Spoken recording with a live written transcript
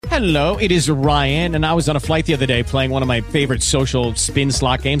Hello, it is Ryan, and I was on a flight the other day playing one of my favorite social spin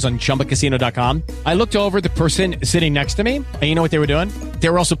slot games on ChumbaCasino.com. I looked over at the person sitting next to me, and you know what they were doing? They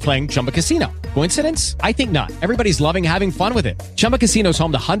were also playing Chumba Casino. Coincidence? I think not. Everybody's loving having fun with it. Chumba Casino is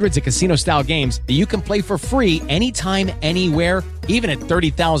home to hundreds of casino-style games that you can play for free anytime, anywhere, even at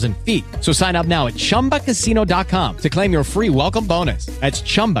 30,000 feet. So sign up now at ChumbaCasino.com to claim your free welcome bonus. That's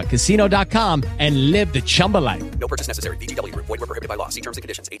ChumbaCasino.com and live the Chumba life. No purchase necessary. VGW. Void where prohibited by law. See terms and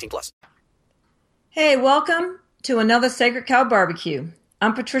conditions. 18+. Hey, welcome to another Sacred Cow Barbecue.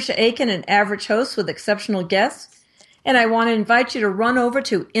 I'm Patricia Aiken, an average host with exceptional guests, and I want to invite you to run over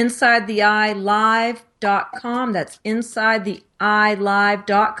to InsideTheEyeLive.com. That's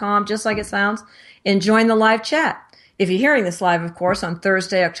InsideTheEyeLive.com, just like it sounds, and join the live chat. If you're hearing this live, of course, on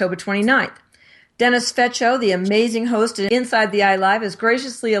Thursday, October 29th. Dennis Fetcho, the amazing host at Inside the Eye Live, has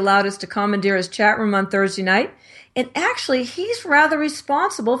graciously allowed us to commandeer his chat room on Thursday night. And actually, he's rather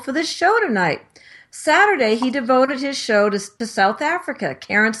responsible for this show tonight. Saturday, he devoted his show to South Africa.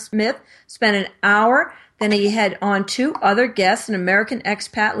 Karen Smith spent an hour. Then he had on two other guests, an American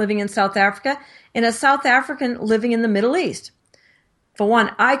expat living in South Africa and a South African living in the Middle East. For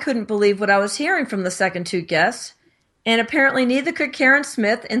one, I couldn't believe what I was hearing from the second two guests. And apparently neither could Karen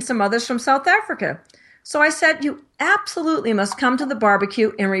Smith and some others from South Africa. So I said, you absolutely must come to the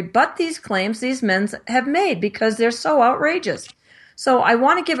barbecue and rebut these claims these men have made because they're so outrageous. So I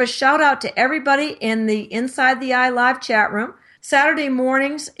want to give a shout out to everybody in the Inside the Eye Live chat room. Saturday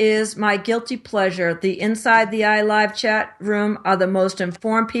mornings is my guilty pleasure. The Inside the Eye Live chat room are the most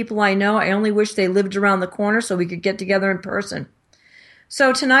informed people I know. I only wish they lived around the corner so we could get together in person.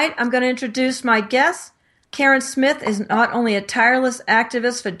 So tonight I'm going to introduce my guests. Karen Smith is not only a tireless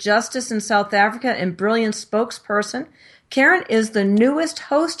activist for justice in South Africa and brilliant spokesperson, Karen is the newest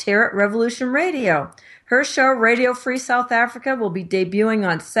host here at Revolution Radio. Her show, Radio Free South Africa, will be debuting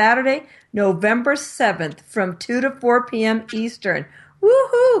on Saturday, November 7th from 2 to 4 p.m. Eastern.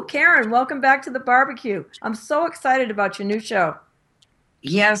 Woohoo! Karen, welcome back to the barbecue. I'm so excited about your new show.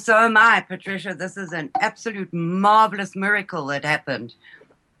 Yeah, so am I, Patricia. This is an absolute marvelous miracle that happened.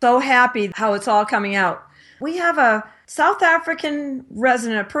 So happy how it's all coming out. We have a South African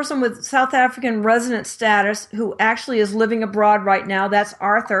resident, a person with South African resident status who actually is living abroad right now. That's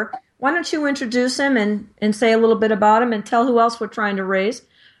Arthur. Why don't you introduce him and say a little bit about him and tell who else we're trying to raise?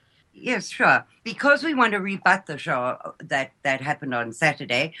 Yes, sure. Because we want to rebut the show that happened on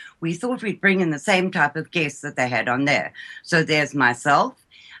Saturday, we thought we'd bring in the same type of guests that they had on there. So there's myself.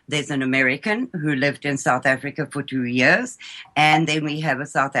 There's an American who lived in South Africa for 2 years, and then we have a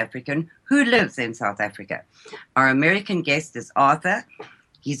South African who lives in South Africa. Our American guest is Arthur.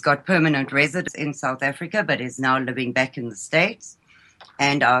 He's got permanent residence in South Africa, but is now living back in the States.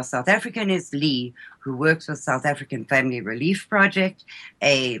 And our South African is Lee, who works with South African Family Relief Project,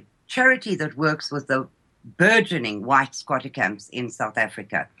 a charity that works with the burgeoning white squatter camps in South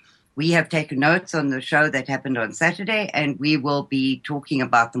Africa. We have taken notes on the show that happened on Saturday, and we will be talking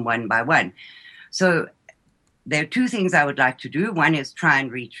about them one by one. So there are two things I would like to do. One is try and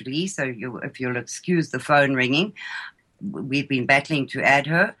reach Lee, so if you'll excuse the phone ringing. We've been battling to add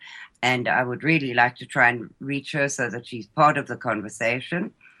her, and I would really like to try and reach her so that she's part of the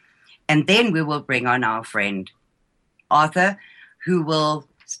conversation. And then we will bring on our friend Arthur, who will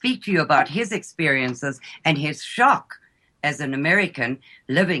speak to you about his experiences and his shock as an American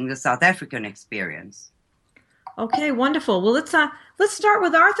living the South African experience. Okay, wonderful. Well, let's start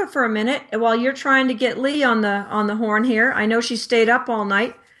with Arthur for a minute while you're trying to get Lee on the horn here. I know she stayed up all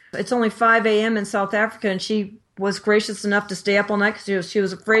night. It's only 5 a.m. in South Africa, and she was gracious enough to stay up all night because she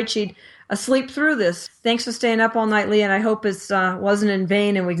was afraid she'd sleep through this. Thanks for staying up all night, Lee, and I hope it wasn't in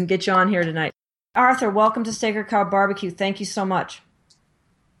vain and we can get you on here tonight. Arthur, welcome to Sacred Cow Barbecue. Thank you so much.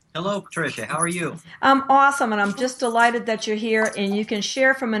 Hello, Patricia. How are you? I'm awesome, and I'm just delighted that you're here, and you can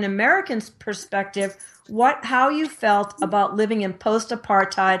share from an American's perspective how you felt about living in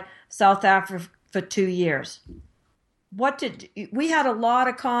post-apartheid South Africa for 2 years. We had a lot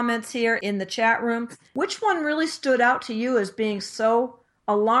of comments here in the chat room. Which one really stood out to you as being so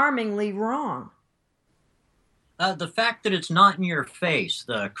alarmingly wrong? The fact that it's not in your face,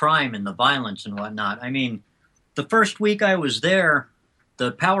 the crime and the violence and whatnot. I mean, the first week I was there, the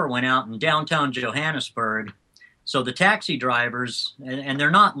power went out in downtown Johannesburg. So the taxi drivers, and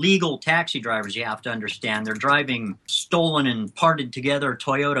they're not legal taxi drivers, you have to understand. They're driving stolen and parted together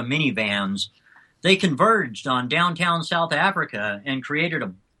Toyota minivans. They converged on downtown South Africa and created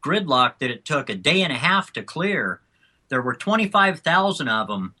a gridlock that it took a day and a half to clear. There were 25,000 of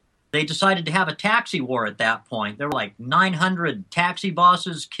them. They decided to have a taxi war at that point. There were like 900 taxi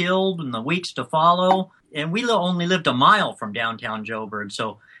bosses killed in the weeks to follow. And we only lived a mile from downtown Joburg,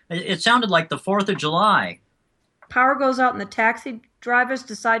 so It sounded like the 4th of July. Power goes out and the taxi drivers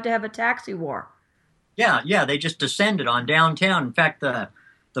decide to have a taxi war. Yeah, they just descended on downtown. In fact, the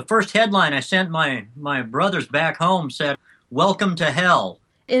first headline I sent my brothers back home said, "Welcome to hell."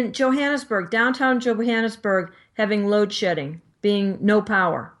 In Johannesburg, downtown Johannesburg, having load shedding, being no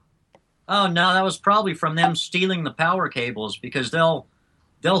power. Oh, no, that was probably from them stealing the power cables, because they'll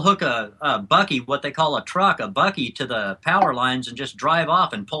hook a bucky, what they call a truck, a bucky, to the power lines and just drive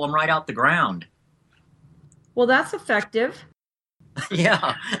off and pull them right out the ground. Well, that's effective.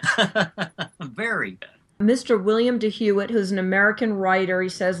 Yeah, very. Mr. William de Hewitt, who's an American writer, he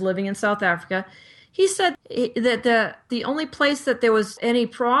says, living in South Africa, he said that the only place that there was any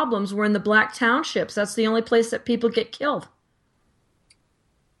problems were in the black townships. That's the only place that people get killed.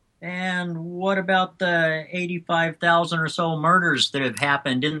 And what about the 85,000 or so murders that have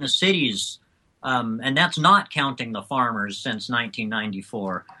happened in the cities? And that's not counting the farmers since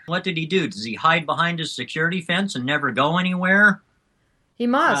 1994. What did he do? Does he hide behind his security fence and never go anywhere? He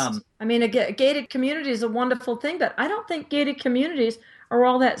must. I mean, a gated community is a wonderful thing, but I don't think gated communities are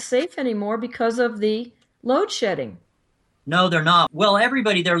all that safe anymore because of the load shedding. No, they're not. Well,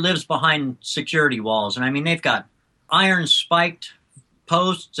 everybody there lives behind security walls. And I mean, they've got iron spiked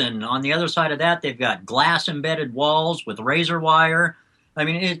posts, and on the other side of that, they've got glass embedded walls with razor wire. I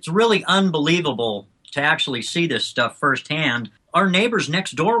mean, it's really unbelievable to actually see this stuff firsthand. Our neighbors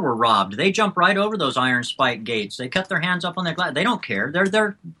next door were robbed. They jump right over those iron spike gates. They cut their hands up on their glass. They don't care.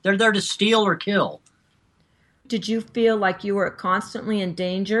 They're there to steal or kill. Did you feel like you were constantly in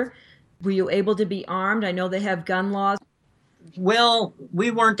danger? Were you able to be armed? I know they have gun laws. Well,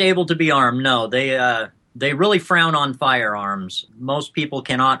 we weren't able to be armed, no. They really frown on firearms. Most people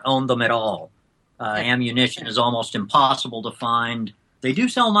cannot own them at all. Ammunition is almost impossible to find. They do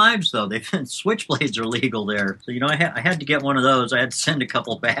sell knives, though. Switchblades are legal there. So, I had to get one of those. I had to send a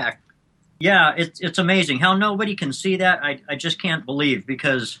couple back. Yeah, it's amazing how nobody can see that. I just can't believe,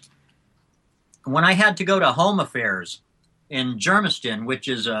 because when I had to go to Home Affairs in Germiston, which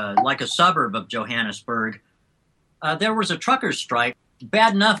is like a suburb of Johannesburg, there was a truckers' strike.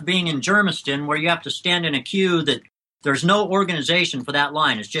 Bad enough being in Germiston, where you have to stand in a queue that there's no organization for that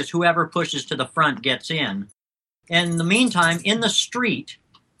line. It's just whoever pushes to the front gets in. And in the meantime, in the street,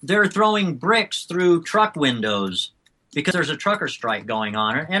 they're throwing bricks through truck windows because there's a trucker strike going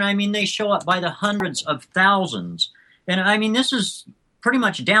on. And I mean, they show up by the hundreds of thousands. And I mean, this is pretty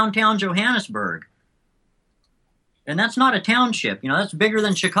much downtown Johannesburg. And that's not a township. That's bigger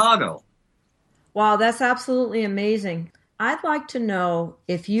than Chicago. Wow, that's absolutely amazing. I'd like to know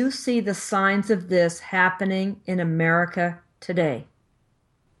if you see the signs of this happening in America today.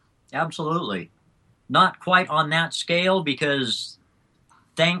 Absolutely. Not quite on that scale, because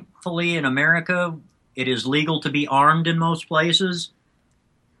thankfully in America, it is legal to be armed in most places.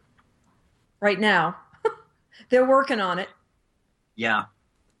 Right now. They're working on it. Yeah.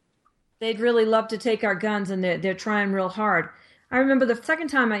 They'd really love to take our guns, and they're trying real hard. I remember the second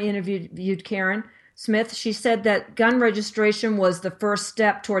time I interviewed Karen Smith, she said that gun registration was the first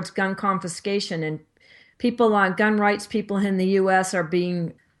step towards gun confiscation, and people on gun rights people in the U.S. are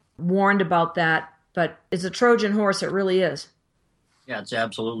being warned about that, but it's a Trojan horse, it really is. Yeah, it's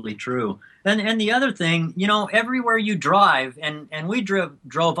absolutely true. And the other thing, everywhere you drive, and we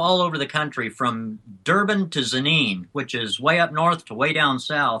drove all over the country from Durban to Zanin, which is way up north to way down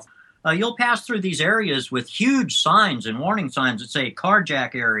south, you'll pass through these areas with huge signs and warning signs that say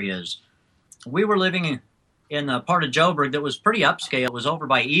carjack areas. We were living in a part of Joburg that was pretty upscale. It was over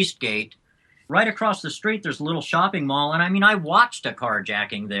by Eastgate. Right across the street, there's a little shopping mall. And I mean, I watched a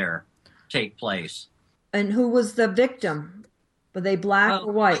carjacking there take place. And who was the victim? Were they black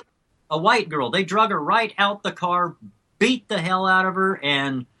or white? A white girl. They drug her right out the car, beat the hell out of her,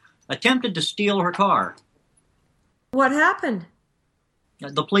 and attempted to steal her car. What happened?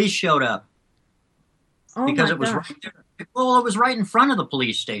 The police showed up. Oh, because my it was gosh. right there. Well, it was right in front of the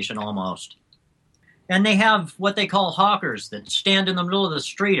police station almost. And they have what they call hawkers that stand in the middle of the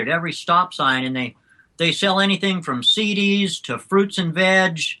street at every stop sign, and they sell anything from CDs to fruits and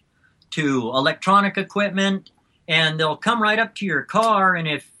veg to electronic equipment, and they'll come right up to your car, and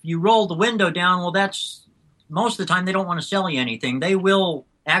if you roll the window down, well, that's most of the time they don't want to sell you anything. They will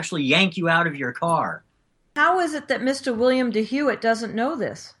actually yank you out of your car. How is it that Mr. William de Hewitt doesn't know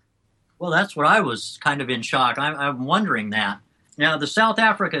this? Well, that's where I was kind of in shock. I'm wondering that. Now, the South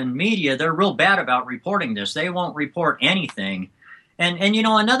African media, they're real bad about reporting this. They won't report anything. And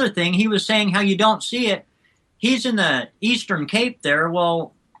another thing, he was saying how you don't see it. He's in the Eastern Cape there.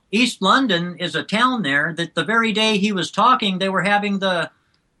 Well, East London is a town there that the very day he was talking, they were having the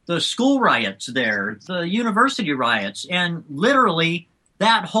school riots there, the university riots. And literally,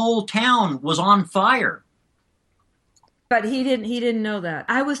 that whole town was on fire. But he didn't know that.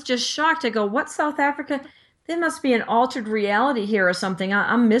 I was just shocked. I go, what, South Africa? There must be an altered reality here or something.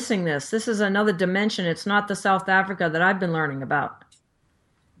 I'm missing this. This is another dimension. It's not the South Africa that I've been learning about.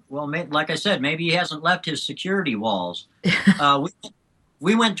 Well, like I said, maybe he hasn't left his security walls.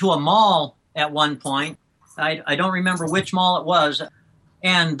 We went to a mall at one point. I don't remember which mall it was.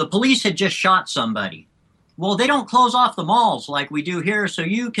 And the police had just shot somebody. Well, they don't close off the malls like we do here, so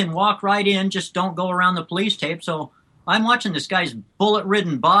you can walk right in, just don't go around the police tape. So I'm watching this guy's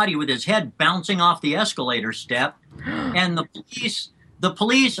bullet-ridden body with his head bouncing off the escalator step, and the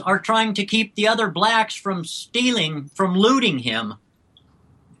police are trying to keep the other blacks from looting him,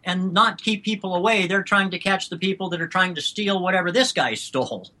 and not keep people away. They're trying to catch the people that are trying to steal whatever this guy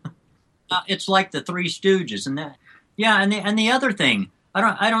stole. It's like the Three Stooges, and that. Yeah, and the other thing,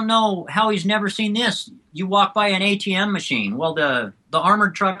 I don't know how he's never seen this. You walk by an ATM machine. Well, the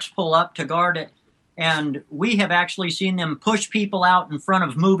armored trucks pull up to guard it. And we have actually seen them push people out in front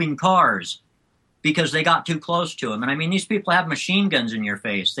of moving cars because they got too close to them. And I mean, these people have machine guns in your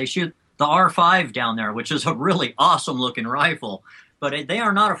face. They shoot the R5 down there, which is a really awesome looking rifle. But they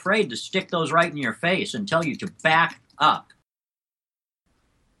are not afraid to stick those right in your face and tell you to back up.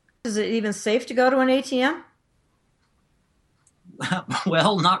 Is it even safe to go to an ATM?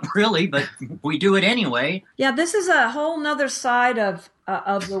 Well, not really, but we do it anyway. Yeah, this is a whole nother side of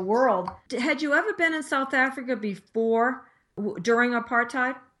the world. Had you ever been in South Africa before, during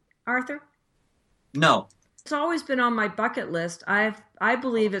apartheid, Arthur? No. It's always been on my bucket list. I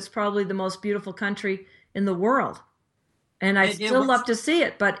believe it's probably the most beautiful country in the world. And I still love to see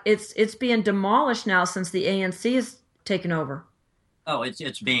it, but it's being demolished now since the ANC has taken over. Oh,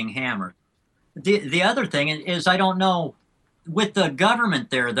 it's being hammered. The other thing is, I don't know, with the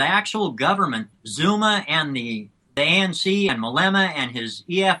government there, the actual government, Zuma and the ANC and Malema and his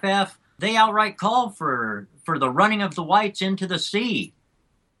EFF, they outright call for the running of the whites into the sea.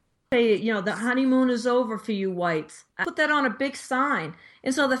 Say, the honeymoon is over for you whites. I put that on a big sign.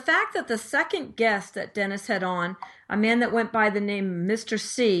 And so the fact that the second guest that Dennis had on, a man that went by the name Mr.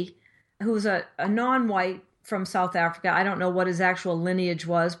 C, who's a non-white from South Africa, I don't know what his actual lineage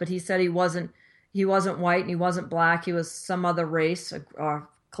was, but he said he wasn't white and he wasn't black. He was some other race, a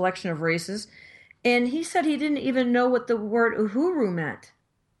collection of races. And he said he didn't even know what the word uhuru meant.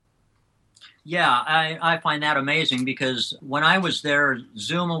 Yeah, I find that amazing because when I was there,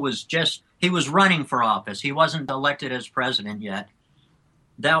 Zuma he was running for office. He wasn't elected as president yet.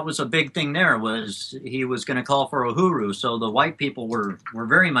 That was a big thing there, was he was going to call for uhuru. So the white people were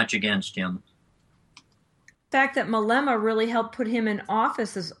very much against him. The fact that Malema really helped put him in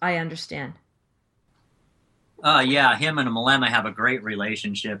office, as I understand. Yeah, him and Malema have a great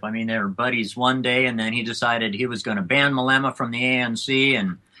relationship. I mean, they were buddies one day, and then he decided he was going to ban Malema from the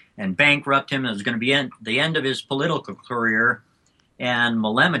ANC and bankrupt him. It was going to be the end of his political career. And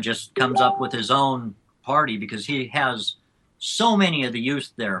Malema just comes up with his own party because he has so many of the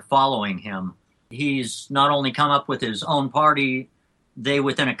youth there following him. He's not only come up with his own party, they,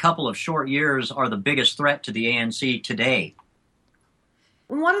 within a couple of short years, are the biggest threat to the ANC today.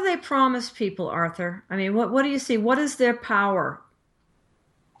 What do they promise people, Arthur? I mean, what do you see? What is their power?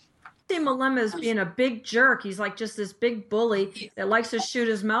 I see Malema as being a big jerk. He's like just this big bully that likes to shoot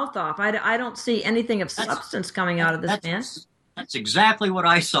his mouth off. I don't see anything of substance coming out of this man. That's exactly what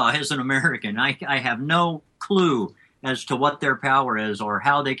I saw as an American. I have no clue as to what their power is or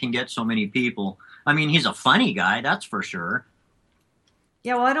how they can get so many people. I mean, he's a funny guy, that's for sure.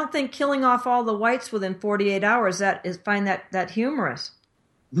 Yeah, well, I don't think killing off all the whites within 48 hours find that humorous.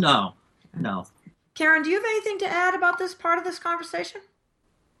 No. Karen, do you have anything to add about this part of this conversation?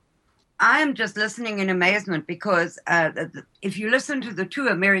 I'm just listening in amazement because if you listen to the two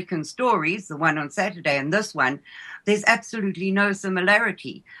American stories, the one on Saturday and this one, there's absolutely no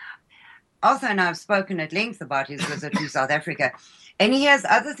similarity. Arthur and I have spoken at length about his visit to South Africa, and he has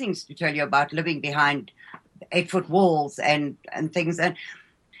other things to tell you about living behind 8-foot walls and things. And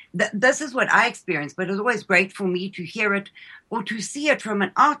this is what I experienced, but it was always great for me to hear it or to see it from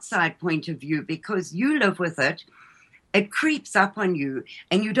an outside point of view because you live with it. It creeps up on you,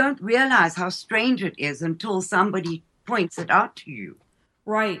 and you don't realize how strange it is until somebody points it out to you.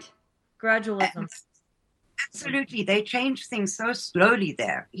 Right. Gradualism. Absolutely. They change things so slowly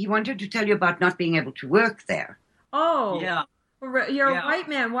there. He wanted to tell you about not being able to work there. Oh. Yeah. You're a white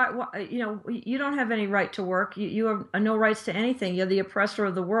man. Why, you don't have any right to work. You have no rights to anything. You're the oppressor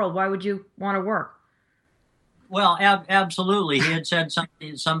of the world. Why would you want to work? Well, absolutely. He had said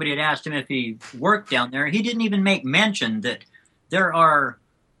somebody had asked him if he worked down there. He didn't even make mention that there are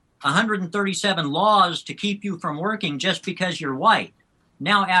 137 laws to keep you from working just because you're white.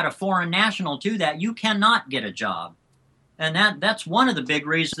 Now add a foreign national to that, you cannot get a job. And that's one of the big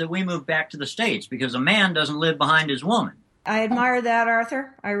reasons that we moved back to the States, because a man doesn't live behind his woman. I admire that,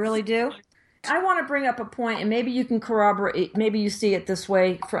 Arthur. I really do. I want to bring up a point, and maybe you can corroborate, maybe you see it this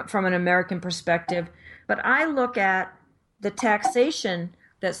way from an American perspective, but I look at the taxation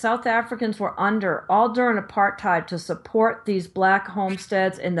that South Africans were under all during apartheid to support these black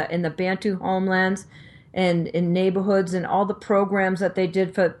homesteads in the Bantu homelands and in neighborhoods, and all the programs that they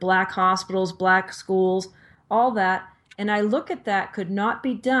did for black hospitals, black schools, all that. And I look at that could not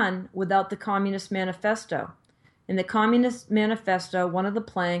be done without the Communist Manifesto. In the Communist Manifesto, one of the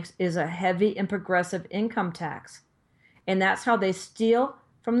planks is a heavy and progressive income tax. And that's how they steal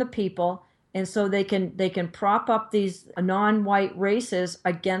from the people, and so they can prop up these non-white races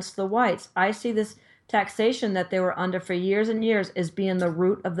against the whites. I see this taxation that they were under for years and years as being the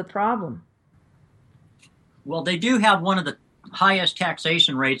root of the problem. Well, they do have one of the highest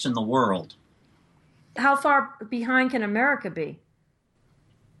taxation rates in the world. How far behind can America be?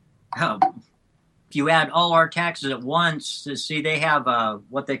 If you add all our taxes at once, see, they have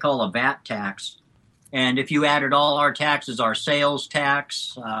what they call a VAT tax. And if you added all our taxes, our sales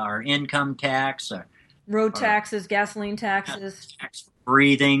tax, our income tax, road taxes, gasoline taxes, tax for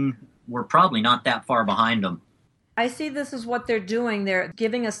breathing, we're probably not that far behind them. I see this as what they're doing. They're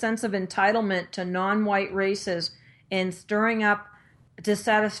giving a sense of entitlement to non-white races and stirring up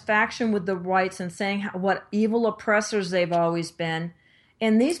dissatisfaction with the whites and saying what evil oppressors they've always been.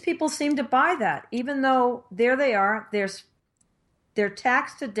 And these people seem to buy that, even though there they are, they're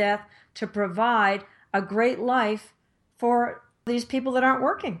taxed to death to provide a great life for these people that aren't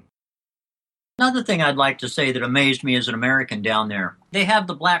working. Another thing I'd like to say that amazed me as an American down there, they have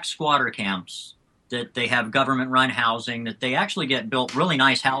the black squatter camps, that they have government-run housing, that they actually get built really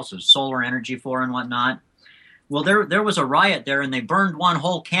nice houses, solar energy for and whatnot. Well, there was a riot there, and they burned one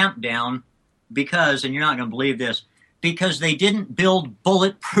whole camp down because, and you're not going to believe this, because they didn't build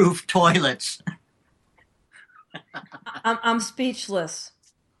bulletproof toilets. I'm speechless.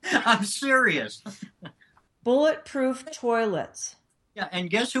 I'm serious. Bulletproof toilets. Yeah, and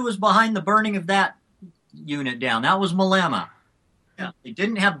guess who was behind the burning of that unit down? That was Malema. Yeah, they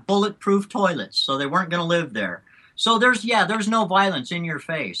didn't have bulletproof toilets, so they weren't going to live there. So there's no violence in your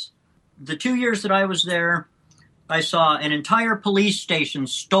face. The 2 years that I was there, I saw an entire police station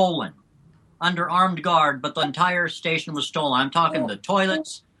stolen under armed guard, but the entire station was stolen. I'm talking the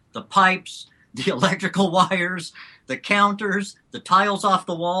toilets, the pipes, the electrical wires, the counters, the tiles off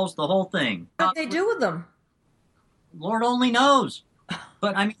the walls, the whole thing. What did they do with them? Lord only knows.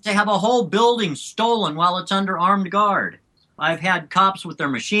 But I mean, they have a whole building stolen while it's under armed guard. I've had cops with their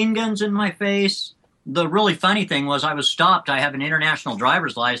machine guns in my face. The really funny thing was I was stopped. I have an international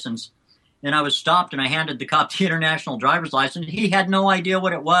driver's license, and I was stopped, and I handed the cop the international driver's license. He had no idea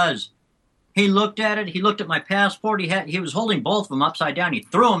what it was. He looked at it. He looked at my passport. He was holding both of them upside down. He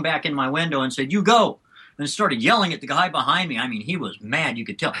threw them back in my window and said, "You go," and started yelling at the guy behind me. I mean, he was mad. You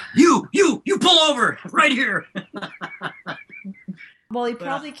could tell. You pull over right here. Well, he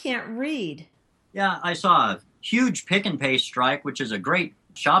probably can't read. Yeah, I saw a huge pick and pay strike, which is a great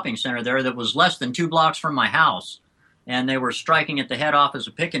shopping center there that was less than 2 blocks from my house. And they were striking at the head office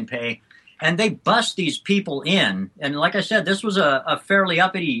of Pick and Pay. And they bust these people in. And like I said, this was a fairly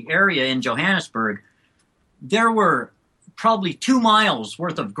uppity area in Johannesburg. There were probably 2 miles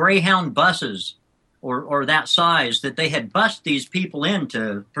worth of Greyhound buses or that size that they had bussed these people in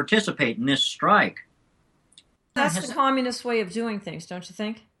to participate in this strike. That's the communist way of doing things, don't you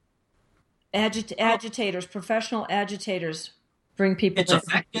think? Agitators, professional agitators bring people It's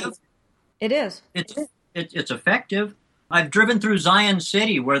effective. It is. It's effective. I've driven through Zion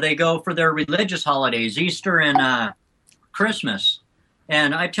City where they go for their religious holidays, Easter and Christmas.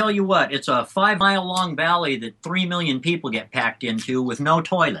 And I tell you what, it's a 5-mile-long valley that 3 million people get packed into with no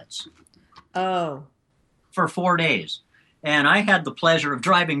toilets. Oh. For 4 days. And I had the pleasure of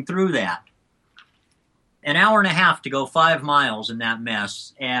driving through that. An hour and a half to go 5 miles in that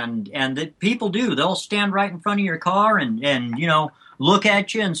mess. And that people do. They'll stand right in front of your car and you know, look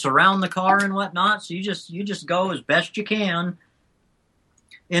at you and surround the car and whatnot. So you just go as best you can.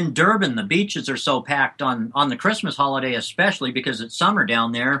 In Durban, the beaches are so packed on the Christmas holiday, especially because it's summer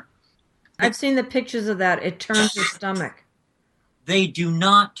down there. I've seen the pictures of that. It turns your stomach. They do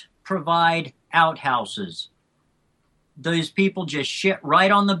not provide outhouses. Those people just shit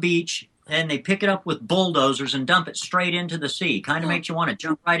right on the beach, and they pick it up with bulldozers and dump it straight into the sea. Kind of makes you want to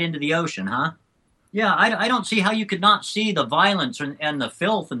jump right into the ocean, huh? Yeah, I don't see how you could not see the violence and the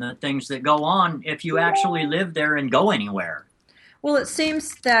filth and the things that go on if you actually live there and go anywhere. Well, it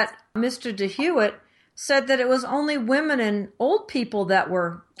seems that Mr. DeHewitt said that it was only women and old people that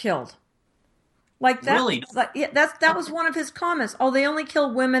were killed. Like that, Really? that was one of his comments. Oh, they only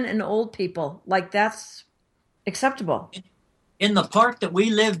kill women and old people. Like that's acceptable. In the park that we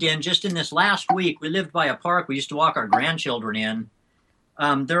lived in, just in this last week, we lived by a park we used to walk our grandchildren in.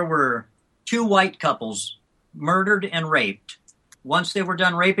 There were 2 white couples murdered and raped. Once they were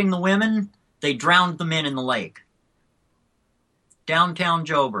done raping the women, they drowned the men in the lake. Downtown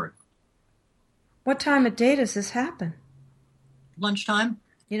Joburg. What time of day does this happen? Lunchtime?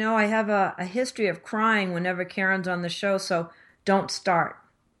 You know, I have a history of crying whenever Karen's on the show, so don't start.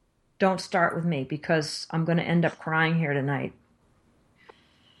 Don't start with me because I'm going to end up crying here tonight.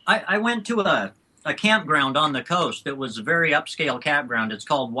 I went to a campground on the coast that was a very upscale campground. It's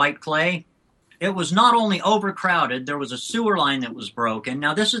called White Clay. It was not only overcrowded, there was a sewer line that was broken.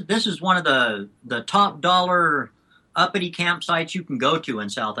 Now, this is one of the top dollar uppity campsites you can go to in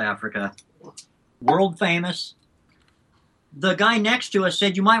South Africa. World famous. The guy next to us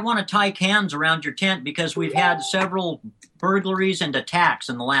said, you might want to tie cans around your tent because we've had several burglaries and attacks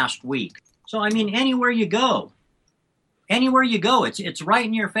in the last week. So, I mean, anywhere you go, it's right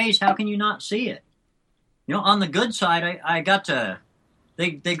in your face. How can you not see it? You know, on the good side, I got to,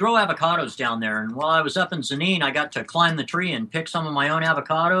 they grow avocados down there. And while I was up in Zanin, I got to climb the tree and pick some of my own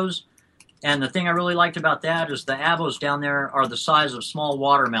avocados. And the thing I really liked about that is the avos down there are the size of small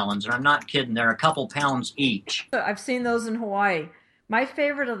watermelons. And I'm not kidding. They're a couple pounds each. I've seen those in Hawaii. My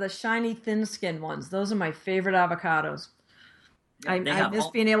favorite are the shiny, thin-skinned ones. Those are my favorite avocados. I miss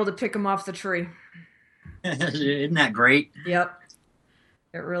being able to pick them off the tree. Isn't that great? Yep.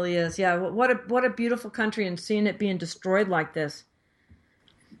 It really is. Yeah. What a beautiful country, and seeing it being destroyed like this.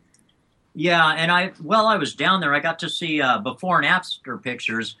 Yeah. And while I was down there, I got to see before and after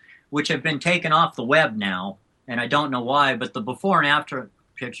pictures, which have been taken off the web now, and I don't know why, but the before and after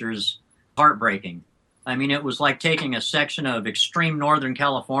pictures, heartbreaking. I mean, it was like taking a section of extreme Northern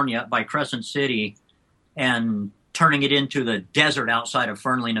California up by Crescent City and turning it into the desert outside of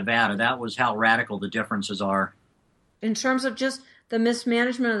Fernley, Nevada. That was how radical the differences are. In terms of just the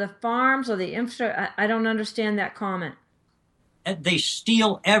mismanagement of the farms or the infrastructure, I don't understand that comment. They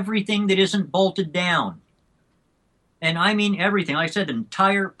steal everything that isn't bolted down. And I mean everything. Like I said, the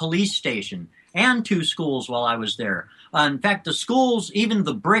entire police station and 2 schools while I was there. In fact, the schools, even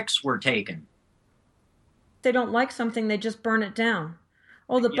the bricks were taken. If they don't like something, they just burn it down.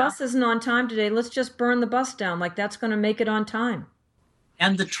 Oh, the bus isn't on time today. Let's just burn the bus down. Like that's going to make it on time.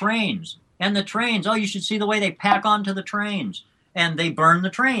 And the trains. Oh, you should see the way they pack onto the trains. And they burn the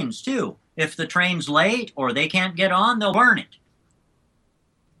trains, too. If the train's late or they can't get on, they'll burn it.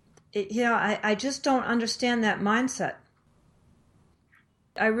 I just don't understand that mindset.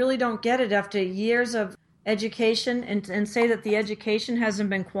 I really don't get it after years of education and say that the education hasn't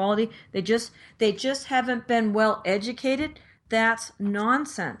been quality. They just haven't been well educated. That's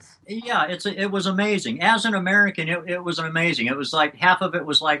nonsense. Yeah, it was amazing. As an American, it was amazing. It was like half of it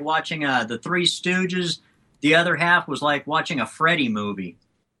was like watching the Three Stooges. The other half was like watching a Freddy movie.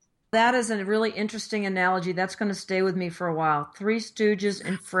 That is a really interesting analogy. That's going to stay with me for a while. Three Stooges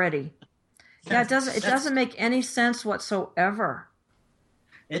and Freddy. Yeah, it doesn't make any sense whatsoever.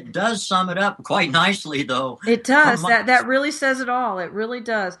 It does sum it up quite nicely, though. It does. That really says it all. It really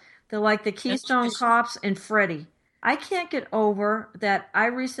does. They're like the Keystone Cops and Freddy. I can't get over that. I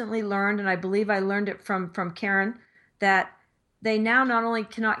recently learned, and I believe I learned it from Karen, that they now not only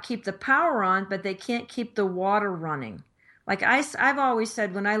cannot keep the power on, but they can't keep the water running. Like I've always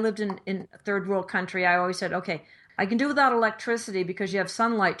said, when I lived in a third world country, I always said, okay, I can do without electricity because you have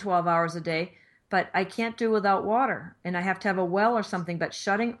sunlight 12 hours a day, but I can't do without water, and I have to have a well or something. But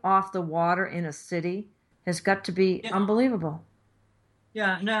shutting off the water in a city has got to be unbelievable.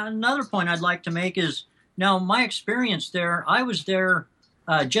 Yeah. Now, another point I'd like to make is, now my experience there, I was there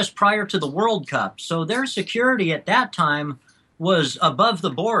just prior to the World Cup. So their security at that time was above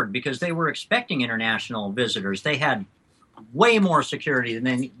the board because they were expecting international visitors. They had way more security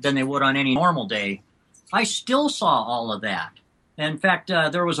than they would on any normal day. I still saw all of that. In fact,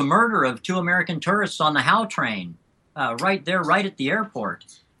 there was a murder of 2 American tourists on the How train right there, right at the airport.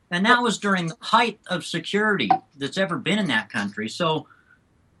 And that was during the height of security that's ever been in that country. So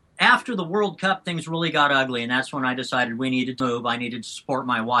after the World Cup, things really got ugly, and that's when I decided we needed to move. I needed to support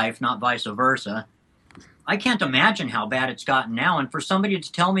my wife, not vice versa. I can't imagine how bad it's gotten now. And for somebody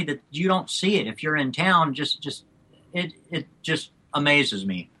to tell me that you don't see it if you're in town, it just amazes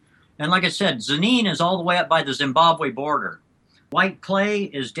me. And like I said, Zanin is all the way up by the Zimbabwe border. White Clay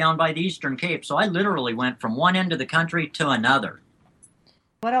is down by the Eastern Cape. So I literally went from one end of the country to another.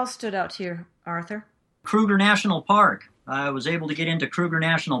 What else stood out to you, Arthur? Kruger National Park. I was able to get into Kruger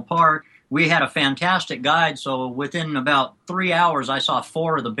National Park. we had a fantastic guide. So within about 3 hours, I saw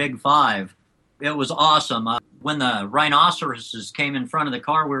 4 of the big 5. It was awesome. When the rhinoceroses came in front of the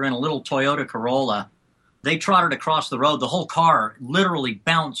car, we were in a little Toyota Corolla. They trotted across the road. The whole car literally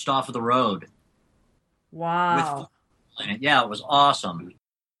bounced off of the road. Wow. Yeah, it was awesome.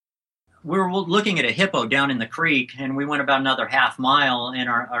 We were looking at a hippo down in the creek, and we went about another half mile, and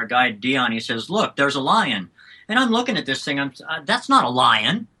our guide, Dion, he says, look, there's a lion. And I'm looking at this thing. That's not a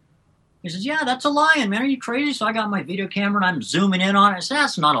lion. He says, yeah, that's a lion, man. Are you crazy? So I got my video camera, and I'm zooming in on it. I said,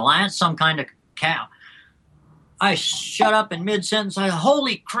 that's not a lion. It's some kind of cow. I shut up in mid-sentence. I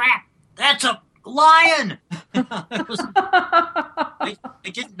holy crap, that's a lion. I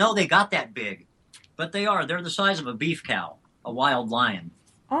didn't know they got that big, but they are. They're the size of a beef cow, a wild lion.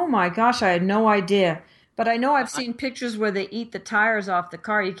 Oh my gosh, I had no idea. But I know I've seen pictures where they eat the tires off the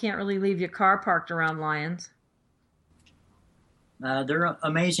car. You can't really leave your car parked around lions. They're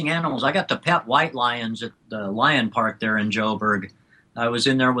amazing animals. I got to pet white lions at the lion park there in Joburg. I was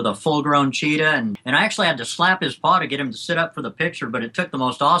in there with a full-grown cheetah, and I actually had to slap his paw to get him to sit up for the picture, but it took the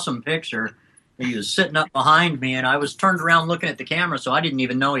most awesome picture. He was sitting up behind me, and I was turned around looking at the camera, so I didn't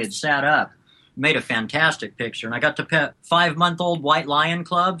even know he had sat up. Made a fantastic picture. And I got to pet 5-month-old white lion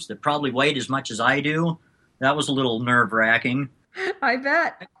cubs that probably weighed as much as I do. That was a little nerve-wracking. I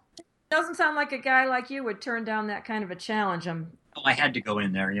bet. Doesn't sound like a guy like you would turn down that kind of a challenge. I had to go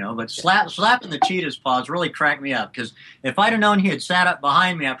in there, but slapping the cheetah's paws really cracked me up, because if I'd have known he had sat up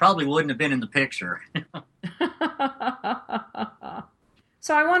behind me, I probably wouldn't have been in the picture.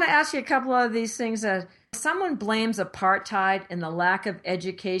 So I want to ask you a couple of these things. Someone blames apartheid and the lack of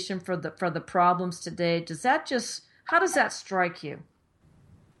education for the problems today. How does that strike you?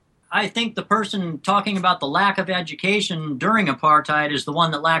 I think the person talking about the lack of education during apartheid is the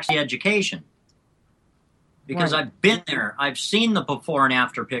one that lacks the education. Because right. I've been there. I've seen the before and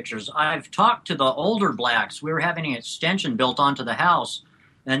after pictures. I've talked to the older blacks. We were having an extension built onto the house,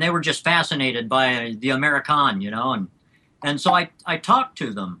 and they were just fascinated by the American, and so I talked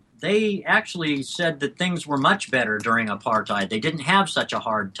to them. They actually said that things were much better during apartheid. They didn't have such a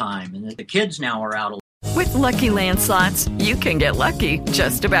hard time, and that the kids now are out. With Lucky Land Slots, you can get lucky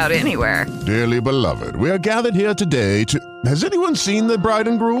just about anywhere. Dearly beloved, we are gathered here today to... Has anyone seen the bride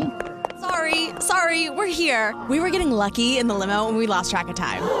and groom? Sorry, we're here. We were getting lucky in the limo and we lost track of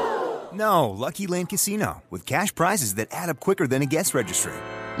time. No, Lucky Land Casino, with cash prizes that add up quicker than a guest registry.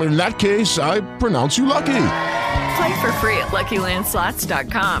 In that case, I pronounce you lucky. Play for free at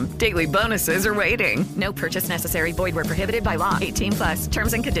LuckyLandSlots.com. Daily bonuses are waiting. No purchase necessary. Void where prohibited by law. 18+.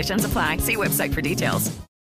 Terms and conditions apply. See website for details.